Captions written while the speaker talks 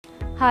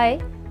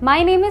Hi,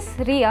 my name is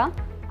Riya.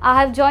 I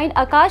have joined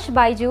Aakash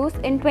BYJU'S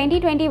in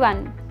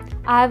 2021.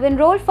 I have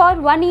enrolled for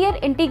 1-year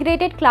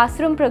integrated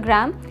classroom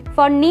program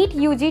for NEET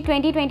UG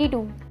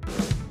 2022.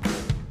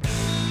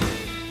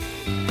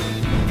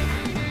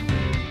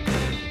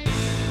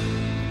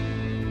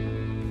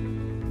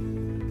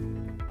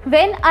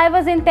 When I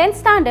was in 10th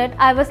standard,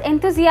 I was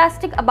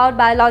enthusiastic about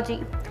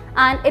biology,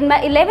 and in my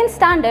 11th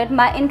standard,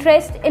 my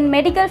interest in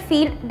medical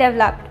field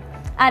developed,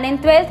 and in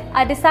 12th,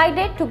 I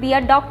decided to be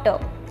a doctor.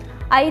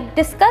 I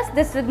discussed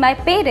this with my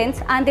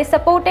parents and they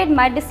supported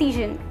my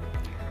decision.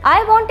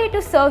 I wanted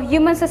to serve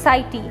human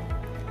society.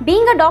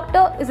 Being a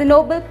doctor is a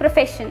noble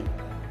profession.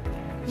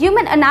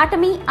 Human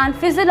anatomy and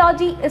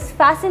physiology is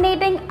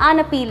fascinating and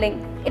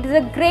appealing. It is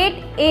a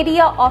great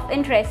area of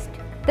interest.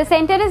 The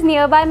center is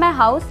nearby my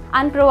house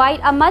and provide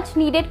a much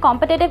needed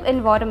competitive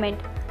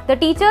environment. The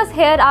teachers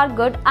here are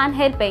good and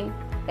helping.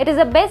 It is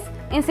the best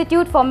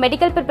institute for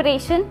medical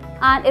preparation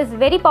and is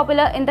very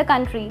popular in the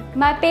country.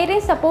 My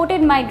parents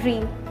supported my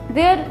dream.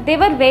 They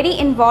were very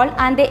involved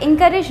and they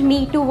encouraged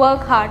me to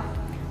work hard.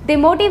 They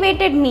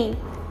motivated me,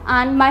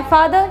 and my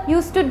father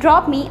used to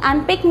drop me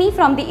and pick me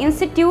from the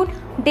institute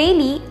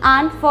daily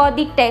and for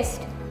the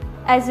test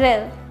as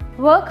well.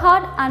 Work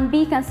hard and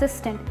be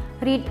consistent.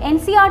 Read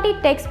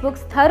NCERT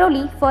textbooks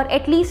thoroughly for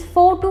at least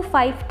 4 to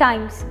 5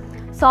 times.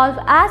 Solve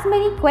as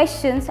many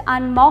questions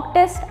and mock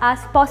tests as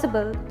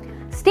possible.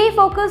 Stay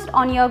focused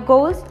on your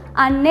goals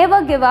and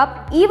never give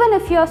up even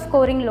if you are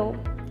scoring low.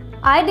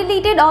 I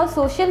deleted all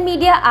social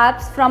media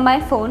apps from my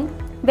phone.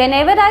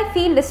 Whenever I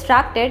feel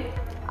distracted,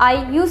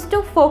 I used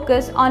to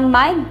focus on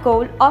my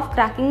goal of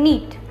cracking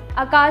NEET.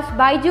 Aakash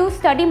BYJU'S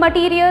study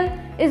material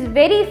is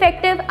very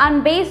effective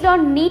and based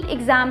on NEET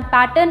exam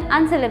pattern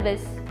and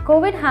syllabus.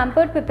 COVID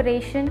hampered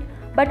preparation,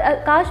 but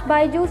Aakash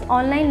BYJU'S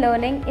online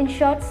learning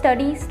ensured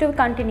studies to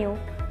continue.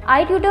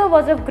 iTutor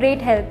was of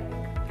great help.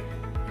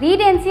 Read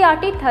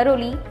NCERT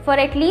thoroughly for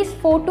at least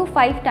 4 to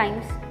 5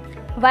 times.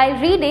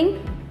 While reading,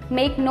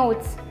 make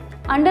notes.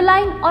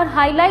 Underline or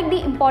highlight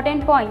the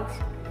important points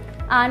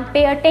and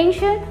pay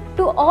attention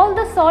to all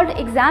the solved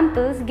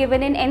examples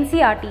given in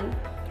NCERT.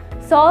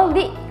 Solve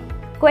the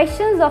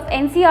questions of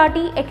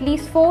NCERT at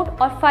least 4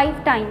 or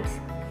 5 times,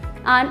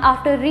 and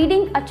after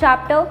reading a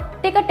chapter,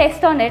 take a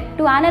test on it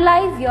to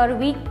analyze your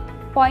weak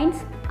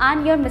points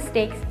and your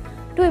mistakes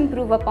to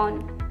improve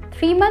upon.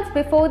 3 months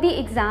before the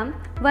exam,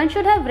 one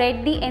should have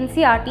read the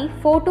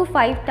NCERT 4 to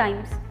 5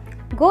 times.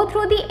 Go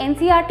through the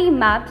NCERT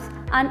maps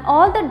and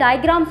all the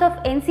diagrams of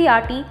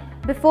NCERT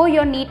before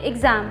your NEET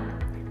exam.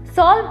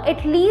 Solve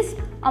at least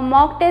a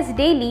mock test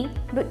daily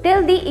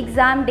till the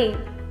exam day.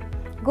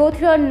 Go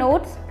through your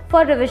notes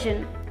for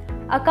revision.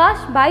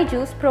 Aakash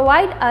BYJU'S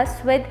provide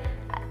us with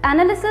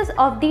analysis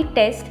of the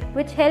test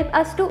which help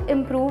us to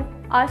improve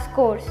our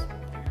scores.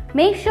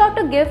 Make sure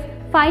to give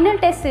final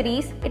test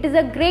series. It is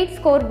a great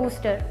score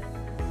booster.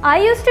 I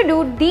used to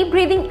do deep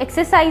breathing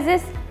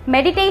exercises,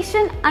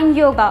 meditation and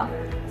yoga.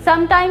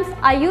 Sometimes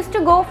I used to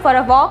go for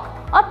a walk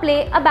or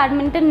play a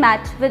badminton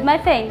match with my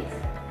friends.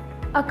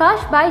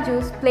 Aakash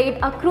BYJU'S played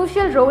a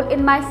crucial role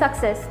in my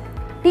success.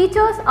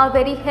 Teachers are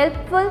very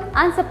helpful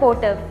and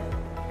supportive.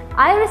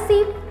 I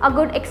received a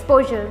good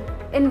exposure.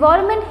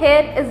 Environment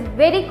here is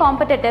very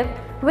competitive,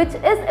 which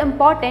is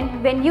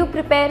important when you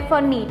prepare for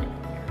NEET.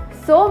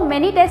 So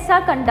many tests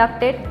are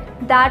conducted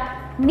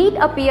that NEET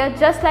appear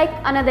just like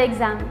another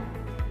exam.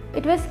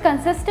 It was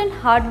consistent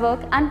hard work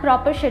and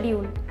proper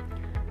schedule.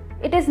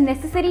 It is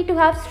necessary to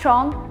have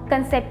strong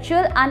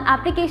conceptual and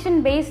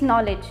application-based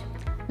knowledge.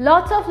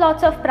 Lots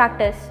of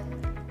practice.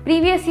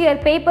 Previous year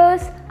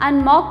papers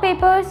and mock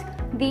papers,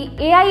 the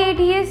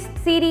AIATS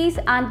series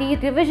and the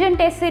revision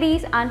test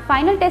series and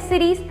final test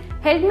series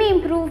helped me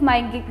improve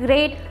my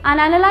grade and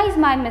analyze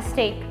my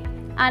mistake,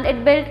 and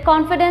it built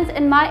confidence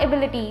in my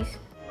abilities.